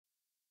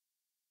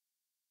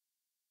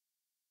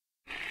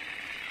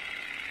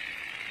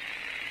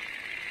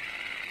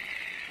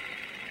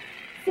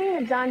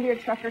a John Deere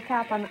trucker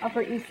cap on the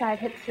Upper East Side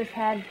hipster's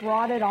head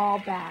brought it all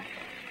back.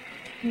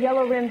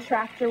 Yellow-rimmed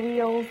tractor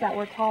wheels that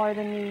were taller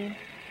than me,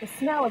 the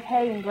smell of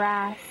hay and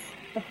grass,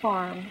 the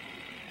farm.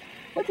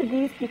 What did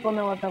these people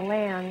know of the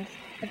land,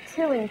 of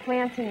tilling,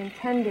 planting, and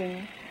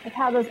tending, of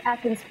how those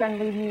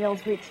Atkins-friendly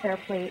meals reached their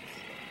plates?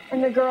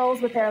 And the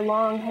girls with their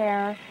long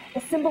hair, a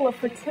symbol of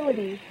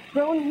fertility,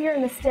 grown here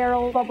in the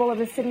sterile bubble of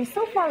the city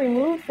so far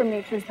removed from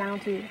nature's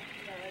bounty,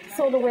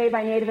 sold away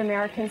by Native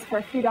Americans for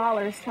a few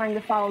dollars trying to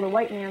follow the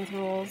white man's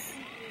rules.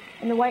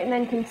 And the white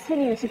men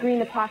continue to green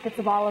the pockets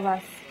of all of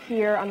us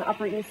here on the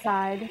Upper East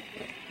Side,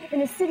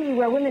 in a city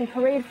where women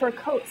parade fur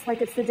coats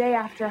like it's the day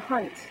after a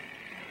hunt,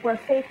 where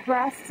fake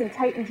breasts and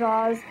tightened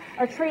jaws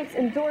are traits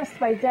endorsed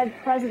by dead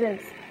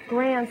presidents,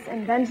 Grants,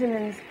 and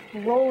Benjamins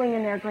rolling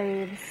in their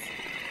graves.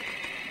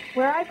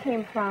 Where I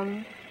came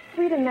from,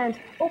 freedom meant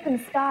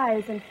open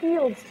skies and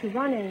fields to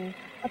run in,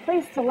 a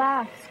place to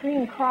laugh,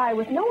 scream, cry,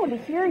 with no one to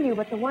hear you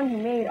but the one who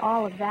made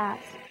all of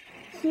that.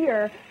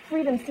 Here,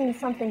 freedom seems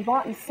something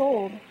bought and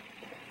sold,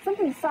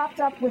 something sopped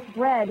up with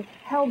bread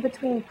held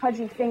between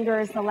pudgy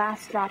fingers, the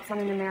last drops on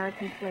an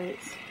American plate.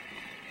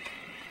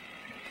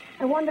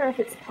 I wonder if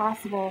it's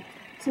possible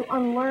to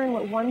unlearn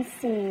what one's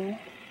seen,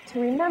 to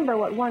remember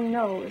what one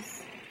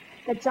knows,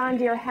 that John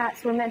Deere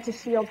hats were meant to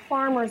shield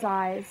farmers'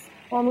 eyes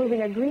while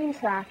moving a green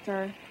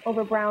tractor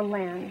over brown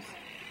land.